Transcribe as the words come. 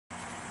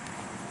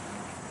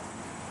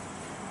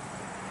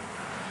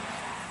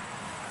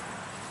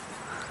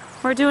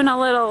We're doing a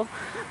little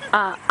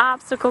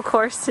obstacle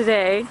course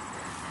today.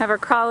 Have her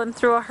crawling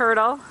through a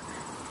hurdle,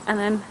 and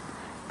then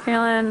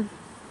Carolyn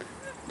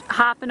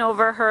hopping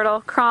over a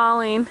hurdle,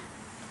 crawling.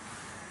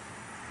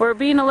 We're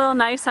being a little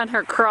nice on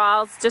her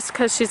crawls just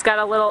because she's got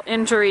a little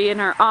injury in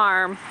her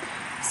arm.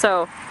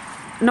 So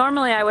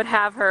normally I would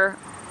have her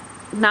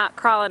not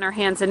crawl on her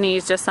hands and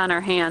knees, just on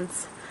her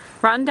hands.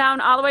 Run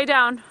down, all the way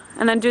down,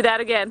 and then do that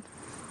again.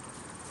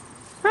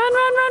 Run,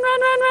 run, run,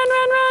 run, run, run,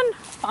 run, run.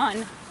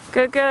 Fun.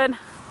 Good, good.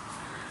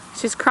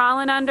 She's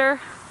crawling under,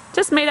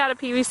 just made out of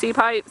PVC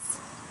pipes.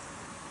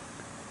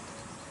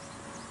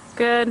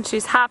 Good,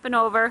 she's hopping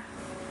over.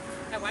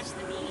 I watched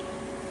the knee.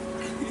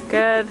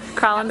 Good,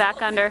 crawling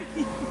back under.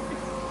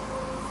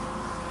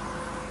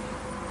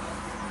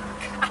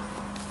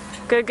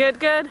 Good, good,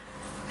 good.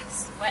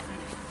 Sweating.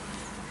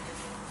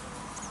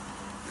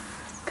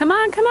 Come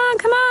on, come on,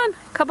 come on.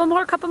 Couple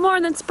more,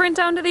 and then sprint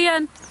down to the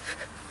end.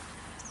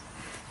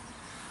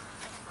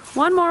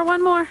 One more,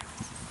 one more.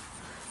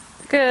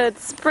 Good,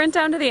 sprint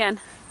down to the end.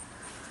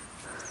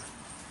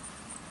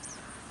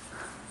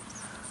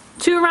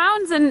 2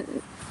 rounds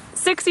and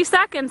 60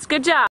 seconds, good job.